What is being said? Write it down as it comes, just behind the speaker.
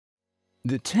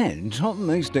The 10 top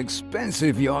most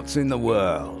expensive yachts in the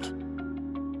world.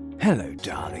 Hello,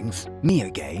 darlings. Me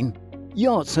again.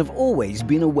 Yachts have always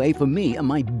been a way for me and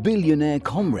my billionaire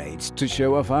comrades to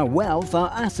show off our wealth, our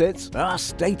assets, our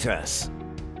status.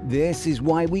 This is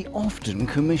why we often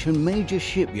commission major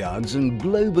shipyards and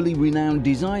globally renowned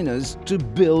designers to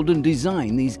build and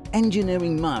design these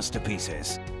engineering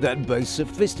masterpieces that boast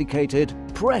sophisticated,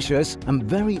 precious, and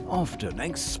very often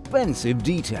expensive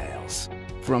details.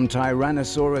 From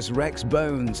Tyrannosaurus Rex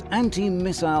bones,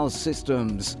 anti-missile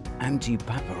systems,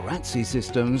 anti-paparazzi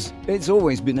systems, it's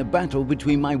always been a battle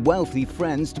between my wealthy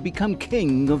friends to become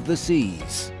king of the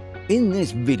seas. In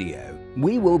this video,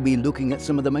 we will be looking at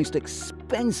some of the most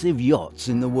expensive yachts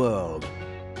in the world.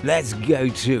 Let's go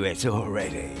to it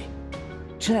already.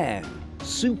 10.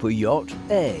 Super Yacht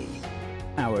A.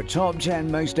 Our top 10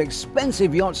 most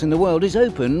expensive yachts in the world is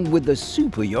opened with the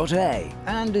Super Yacht A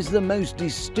and is the most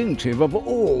distinctive of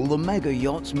all the mega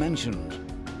yachts mentioned,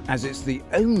 as it's the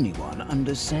only one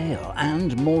under sale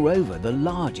and, moreover, the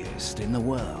largest in the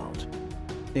world.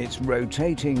 Its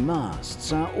rotating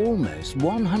masts are almost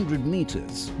 100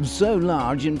 meters, so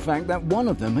large in fact that one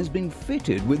of them has been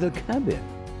fitted with a cabin.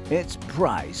 Its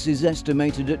price is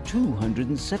estimated at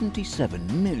 $277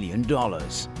 million.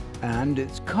 And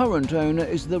its current owner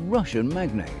is the Russian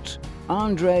magnate,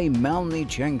 Andrei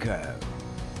Melnichenko.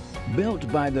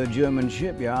 Built by the German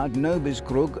shipyard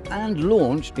Nobiskrug and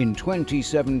launched in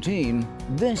 2017,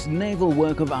 this naval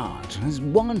work of art has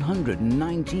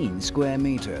 119 square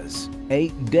meters,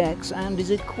 8 decks, and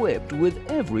is equipped with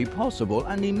every possible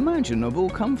and imaginable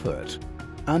comfort.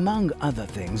 Among other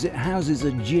things, it houses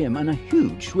a gym and a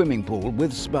huge swimming pool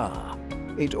with spa.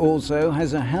 It also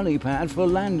has a helipad for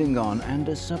landing on and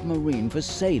a submarine for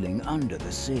sailing under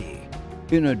the sea.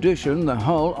 In addition, the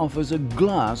hull offers a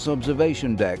glass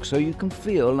observation deck so you can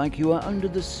feel like you are under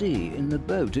the sea in the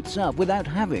boat itself without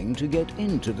having to get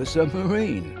into the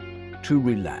submarine. To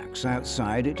relax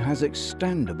outside, it has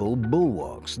extendable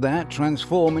bulwarks that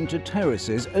transform into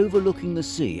terraces overlooking the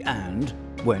sea, and,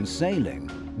 when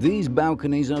sailing, these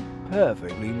balconies are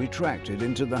perfectly retracted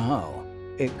into the hull.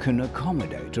 It can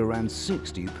accommodate around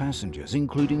 60 passengers,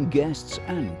 including guests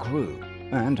and crew,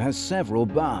 and has several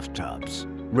bathtubs,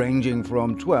 ranging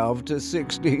from 12 to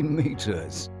 16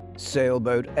 meters.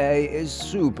 Sailboat A is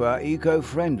super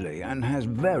eco-friendly and has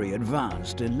very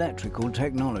advanced electrical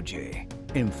technology.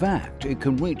 In fact, it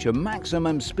can reach a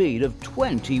maximum speed of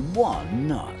 21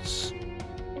 knots.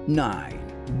 9.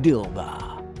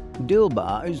 Dilbar.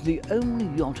 Dilbar is the only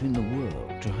yacht in the world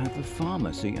to have a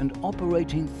pharmacy and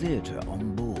operating theatre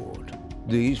on board.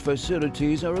 These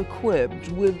facilities are equipped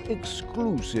with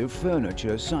exclusive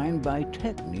furniture signed by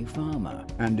Techni Pharma,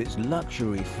 and its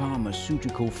luxury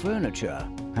pharmaceutical furniture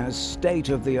has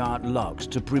state-of-the-art locks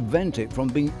to prevent it from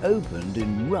being opened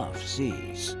in rough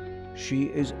seas. She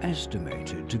is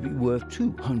estimated to be worth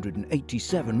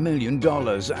 $287 million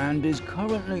and is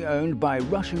currently owned by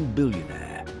Russian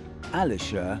billionaire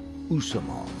Alisher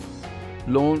Usmanov.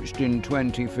 Launched in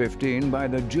 2015 by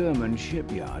the German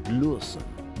shipyard Lürssen,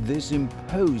 this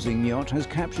imposing yacht has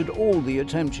captured all the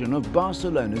attention of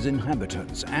Barcelona's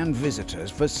inhabitants and visitors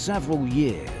for several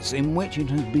years in which it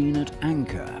has been at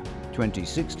anchor.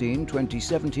 2016,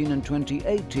 2017 and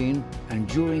 2018, and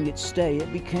during its stay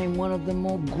it became one of the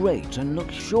more great and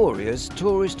luxurious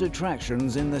tourist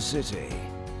attractions in the city.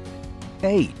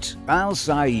 8. Al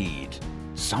Said.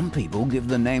 Some people give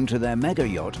the name to their mega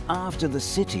yacht after the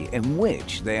city in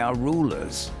which they are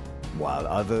rulers, while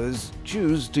others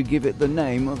choose to give it the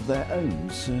name of their own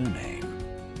surname.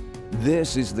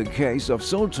 This is the case of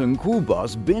Sultan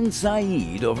Qaboos bin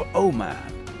Said of Oman,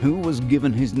 who was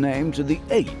given his name to the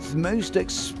 8th most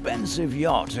expensive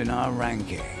yacht in our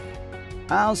ranking.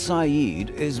 Al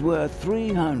Said is worth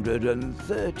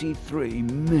 $333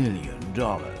 million.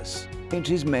 It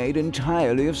is made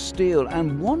entirely of steel,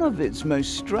 and one of its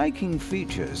most striking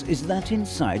features is that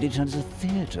inside it has a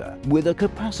theatre with a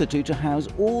capacity to house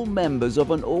all members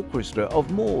of an orchestra of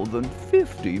more than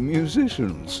 50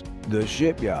 musicians. The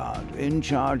shipyard in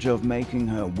charge of making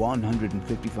her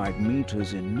 155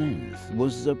 meters in length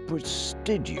was the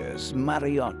prestigious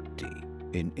Mariotti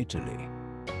in Italy.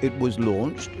 It was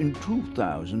launched in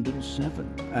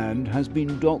 2007 and has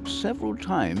been docked several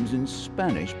times in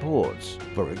Spanish ports,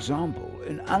 for example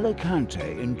in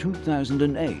Alicante in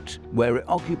 2008, where it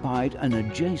occupied an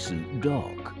adjacent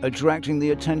dock, attracting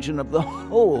the attention of the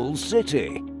whole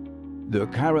city. The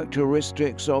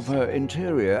characteristics of her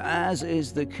interior, as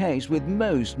is the case with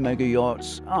most mega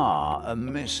yachts, are a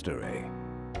mystery.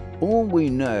 All we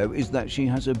know is that she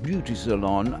has a beauty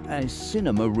salon, a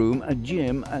cinema room, a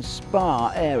gym, a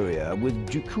spa area with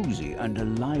jacuzzi and a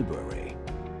library.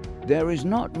 There is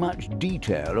not much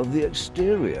detail of the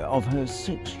exterior of her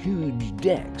 6 huge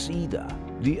decks either,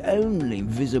 the only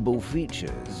visible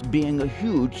features being a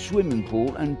huge swimming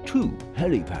pool and 2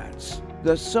 helipads.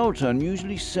 The Sultan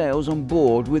usually sails on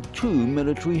board with 2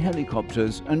 military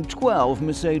helicopters and 12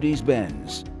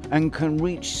 Mercedes-Benz, and can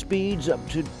reach speeds up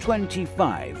to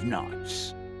 25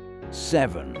 knots.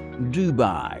 7.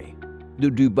 Dubai. The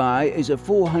Dubai is a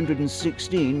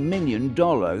 $416 million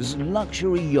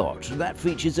luxury yacht that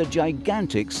features a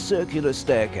gigantic circular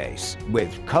staircase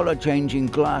with color-changing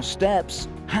glass steps,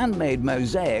 handmade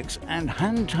mosaics and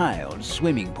hand-tiled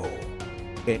swimming pool.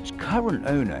 Its current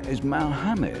owner is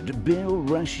Mohammed bin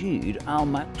Rashid Al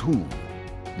Maktoum,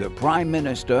 the Prime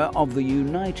Minister of the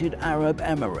United Arab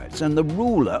Emirates and the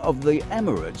ruler of the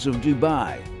Emirates of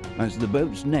Dubai, as the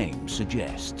boat's name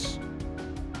suggests.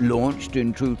 Launched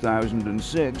in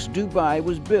 2006, Dubai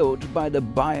was built by the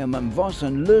Bayram Voss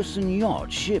and Lursen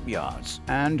Yacht shipyards,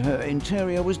 and her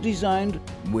interior was designed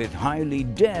with highly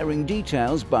daring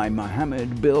details by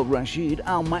Mohammed bin Rashid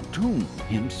Al Maktoum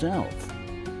himself.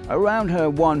 Around her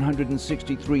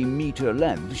 163-meter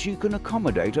length, she can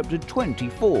accommodate up to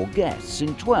 24 guests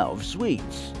in 12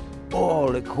 suites,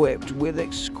 all equipped with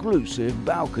exclusive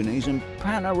balconies and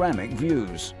panoramic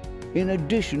views. In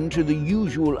addition to the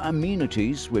usual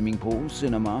amenities, swimming pool,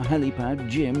 cinema, helipad,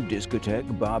 gym,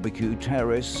 discotheque, barbecue,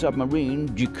 terrace, submarine,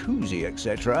 jacuzzi,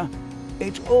 etc.,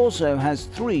 it also has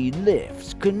 3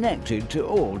 lifts connected to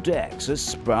all decks, a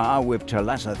spa with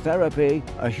thalassotherapy,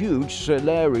 a huge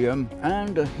solarium,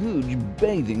 and a huge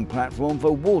bathing platform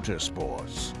for water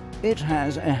sports. It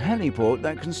has a heliport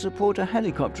that can support a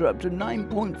helicopter up to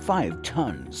 9.5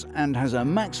 tons and has a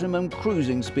maximum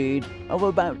cruising speed of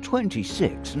about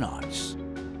 26 knots.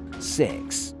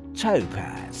 6.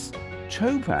 Topaz.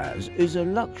 Topaz is a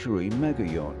luxury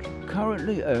mega-yacht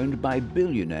currently owned by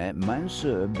billionaire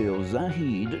Mansour bin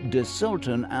Zayed Al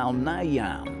Sultan Al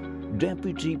Nahyan,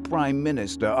 Deputy Prime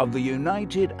Minister of the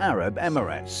United Arab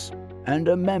Emirates, and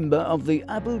a member of the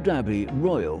Abu Dhabi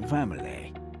royal family.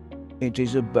 It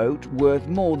is a boat worth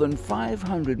more than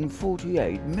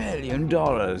 $548 million,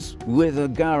 with a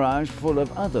garage full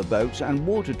of other boats and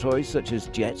water toys such as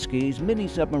jet skis, mini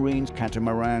submarines,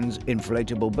 catamarans,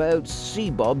 inflatable boats,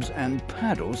 sea bobs, and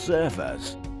paddle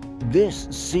surfers. This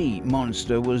sea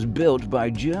monster was built by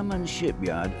German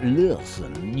shipyard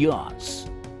Lursen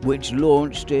Yachts, which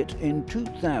launched it in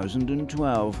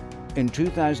 2012. In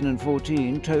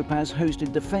 2014, Topaz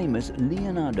hosted the famous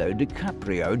Leonardo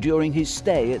DiCaprio during his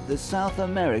stay at the South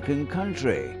American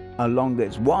country. Along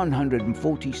its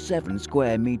 147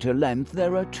 square meter length,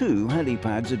 there are 2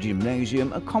 helipads, a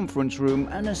gymnasium, a conference room,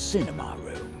 and a cinema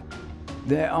room.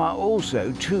 There are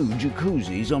also 2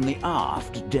 jacuzzis on the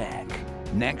aft deck,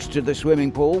 next to the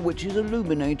swimming pool, which is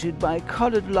illuminated by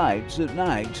colored lights at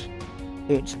night.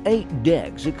 Its 8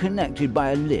 decks are connected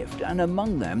by a lift, and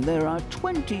among them there are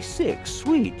 26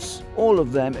 suites, all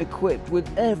of them equipped with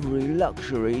every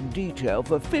luxury detail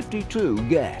for 52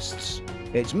 guests.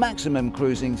 Its maximum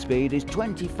cruising speed is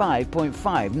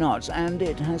 25.5 knots, and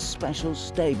it has special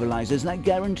stabilizers that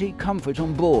guarantee comfort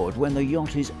on board when the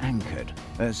yacht is anchored,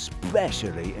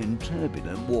 especially in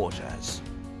turbulent waters.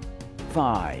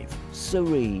 5.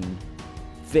 Serene.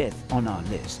 5th on our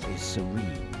list is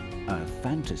Serene, a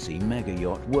fantasy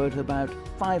mega-yacht worth about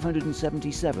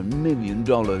 $577 million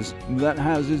that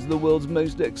houses the world's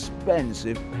most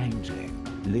expensive painting,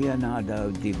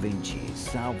 Leonardo da Vinci's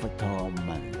Salvator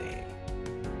Mundi.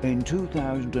 In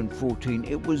 2014,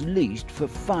 it was leased for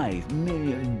 $5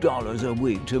 million a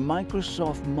week to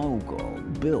Microsoft mogul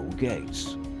Bill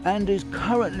Gates, and is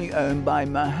currently owned by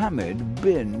Mohammed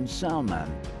bin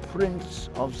Salman, Prince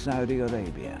of Saudi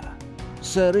Arabia.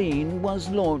 Serene was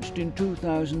launched in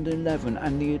 2011,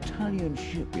 and the Italian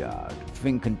shipyard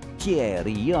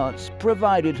Fincantieri Yachts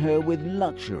provided her with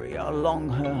luxury along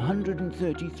her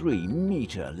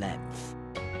 133-meter length.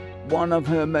 One of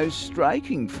her most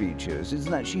striking features is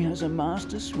that she has a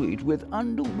master suite with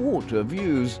underwater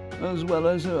views, as well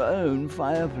as her own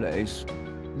fireplace.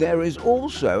 There is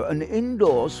also an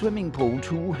indoor swimming pool,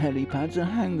 2 helipads, a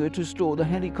hangar to store the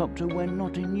helicopter when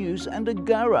not in use, and a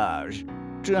garage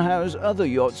to house other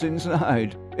yachts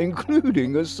inside,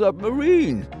 including a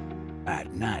submarine.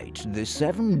 At night, the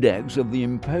 7 decks of the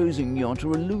imposing yacht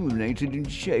are illuminated in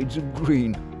shades of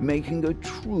green, making a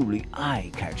truly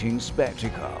eye-catching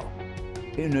spectacle.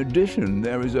 In addition,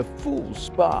 there is a full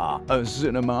spa, a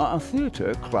cinema, a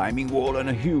theatre, climbing wall, and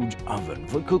a huge oven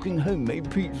for cooking homemade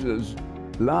pizzas.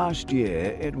 Last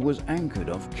year, it was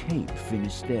anchored off Cape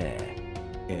Finisterre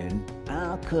in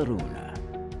Al Karuna.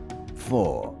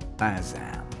 4.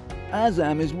 Azam.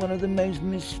 Azam is one of the most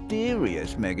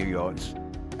mysterious mega-yachts,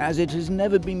 as it has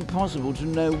never been possible to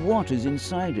know what is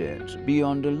inside it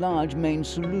beyond a large main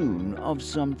saloon of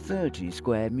some 30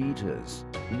 square meters.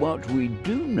 What we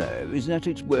do know is that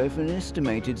it's worth an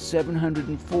estimated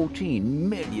 $714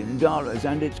 million,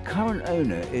 and its current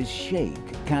owner is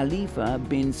Sheikh Khalifa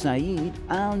bin Zayed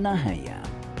Al Nahyan,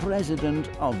 President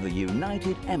of the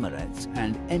United Emirates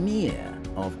and Emir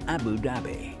of Abu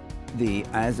Dhabi. The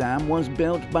Azam was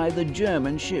built by the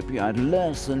German shipyard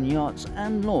Lürssen Yachts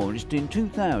and launched in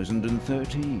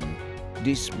 2013.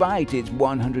 Despite its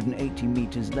 180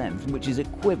 meters length, which is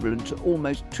equivalent to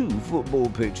almost 2 football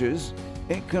pitches,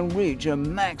 it can reach a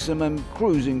maximum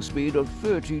cruising speed of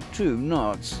 32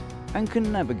 knots and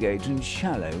can navigate in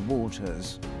shallow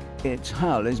waters. Its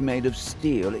hull is made of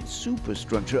steel, its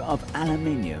superstructure of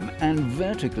aluminium, and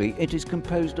vertically it is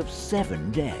composed of 7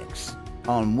 decks,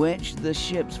 on which the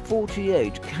ship's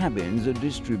 48 cabins are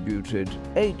distributed,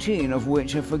 18 of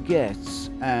which are for guests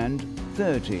and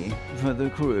 30 for the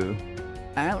crew.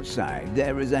 Outside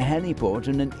there is a heliport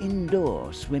and an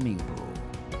indoor swimming pool.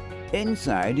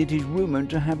 Inside it is rumoured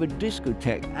to have a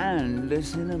discotheque and a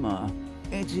cinema.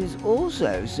 It is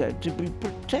also said to be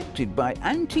protected by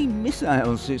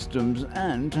anti-missile systems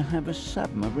and to have a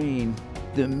submarine.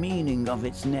 The meaning of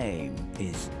its name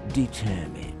is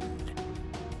determined.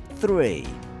 3.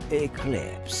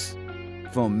 Eclipse.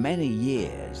 For many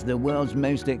years, the world's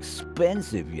most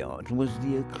expensive yacht was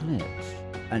the Eclipse,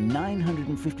 a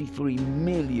 €953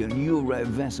 million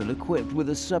vessel equipped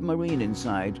with a submarine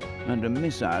inside and a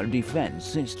missile defense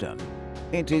system.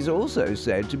 It is also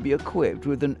said to be equipped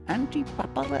with an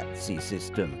anti-paparazzi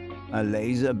system, a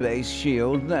laser-based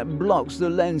shield that blocks the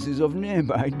lenses of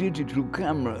nearby digital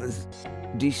cameras.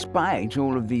 Despite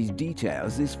all of these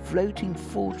details, this floating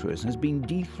fortress has been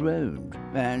dethroned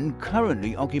and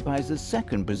currently occupies the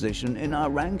 2nd position in our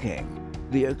ranking.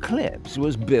 The Eclipse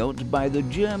was built by the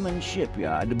German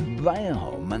shipyard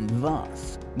Bauholm and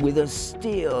Voss with a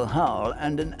steel hull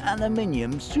and an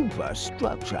aluminium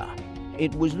superstructure.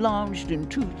 It was launched in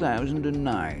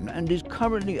 2009 and is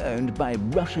currently owned by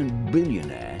Russian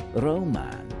billionaire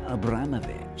Roman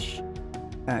Abramovich.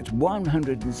 At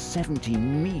 170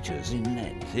 meters in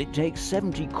length, it takes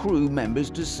 70 crew members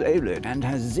to sail it and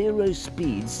has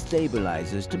zero-speed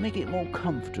stabilizers to make it more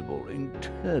comfortable in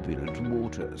turbulent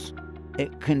waters.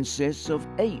 It consists of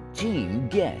 18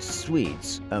 guest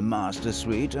suites, a master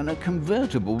suite and a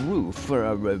convertible roof for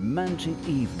a romantic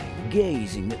evening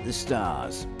gazing at the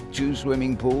stars, 2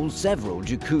 swimming pools, several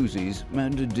jacuzzis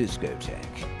and a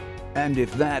discotheque. And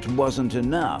if that wasn't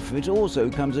enough, it also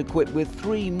comes equipped with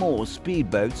 3 more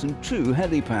speedboats and 2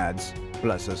 helipads,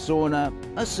 plus a sauna,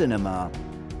 a cinema,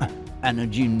 and a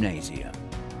gymnasium.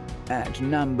 At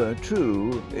number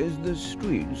 2 is the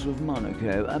Streets of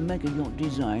Monaco, a mega yacht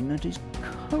design that is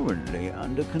currently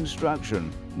under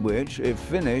construction, which, if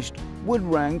finished, would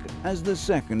rank as the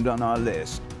 2nd on our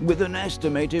list, with an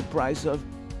estimated price of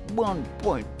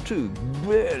 $1.2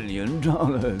 billion.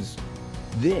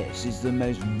 This is the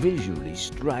most visually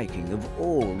striking of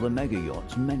all the mega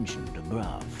yachts mentioned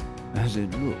above, as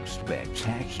it looks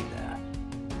spectacular.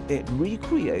 It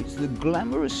recreates the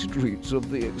glamorous streets of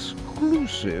the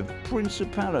exclusive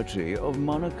Principality of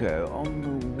Monaco on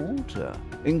the water,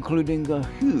 including a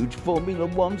huge Formula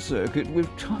One circuit with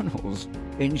tunnels.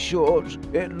 In short,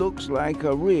 it looks like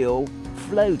a real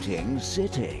floating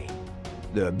city.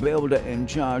 The builder in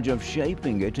charge of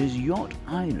shaping it is Yacht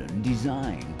Island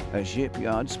Design, a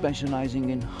shipyard specializing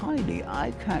in highly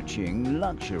eye-catching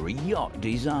luxury yacht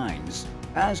designs,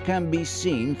 as can be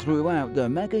seen throughout the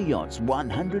mega yacht's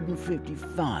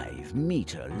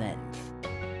 155-meter length.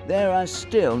 There are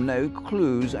still no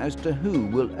clues as to who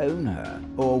will own her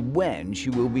or when she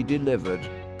will be delivered.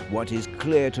 What is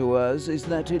clear to us is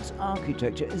that its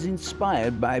architecture is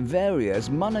inspired by various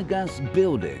Monégasque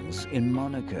buildings in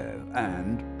Monaco,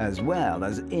 and, as well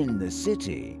as in the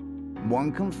city,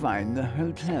 one can find the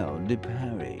Hotel de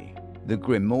Paris, the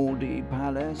Grimaldi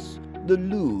Palace, the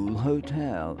Louvre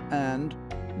Hotel, and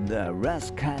the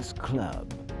Rascasse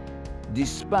Club.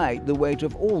 Despite the weight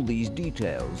of all these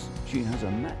details, she has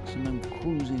a maximum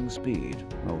cruising speed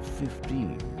of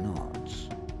 15 knots.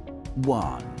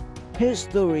 1.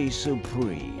 History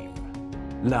Supreme.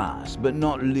 Last but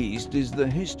not least is the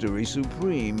History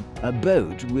Supreme, a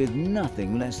boat with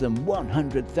nothing less than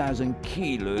 100,000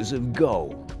 kilos of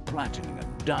gold, platinum,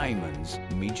 diamonds,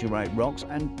 meteorite rocks,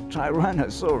 and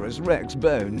Tyrannosaurus Rex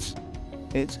bones.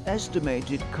 Its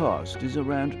estimated cost is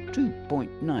around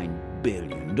 $2.9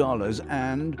 billion,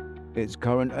 and its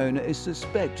current owner is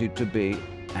suspected to be,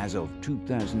 as of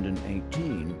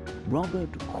 2018,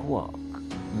 Robert Kwok,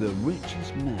 the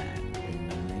richest man in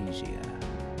Malaysia.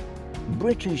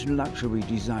 British luxury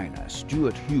designer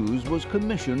Stuart Hughes was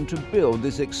commissioned to build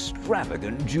this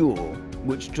extravagant jewel,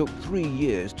 which took 3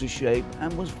 years to shape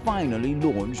and was finally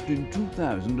launched in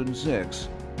 2006.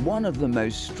 One of the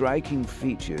most striking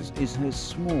features is her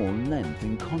small length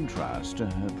in contrast to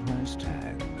her price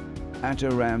tag. At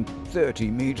around 30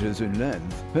 meters in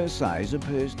length, her size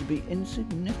appears to be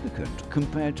insignificant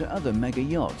compared to other mega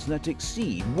yachts that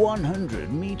exceed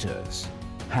 100 meters.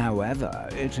 However,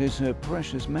 it is her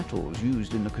precious metals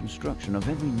used in the construction of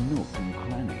every nook and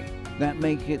cranny that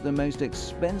make it the most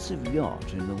expensive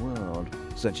yacht in the world,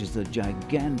 such as the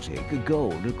gigantic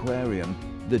gold aquarium,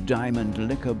 the diamond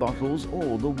liquor bottles,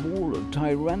 or the wall of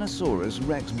Tyrannosaurus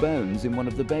Rex bones in one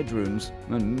of the bedrooms,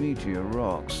 and meteor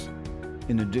rocks.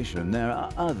 In addition, there are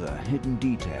other hidden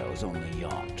details on the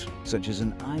yacht, such as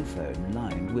an iPhone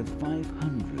lined with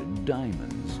 500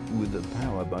 diamonds, with a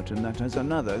power button that has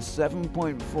another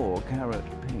 7.4 carat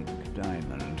pink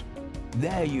diamond.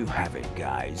 There you have it,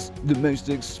 guys, the most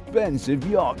expensive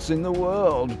yachts in the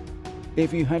world.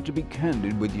 If you had to be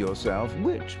candid with yourself,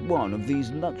 which one of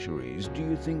these luxuries do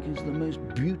you think is the most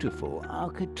beautiful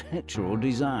architectural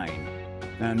design?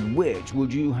 And which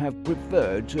would you have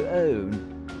preferred to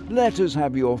own? Let us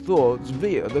have your thoughts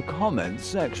via the comments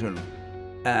section.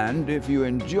 And if you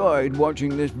enjoyed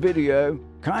watching this video,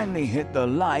 kindly hit the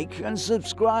like and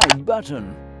subscribe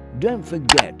button. Don't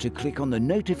forget to click on the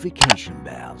notification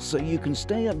bell so you can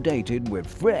stay updated with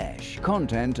fresh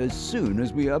content as soon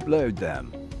as we upload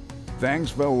them.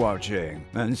 Thanks for watching,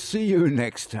 and see you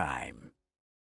next time.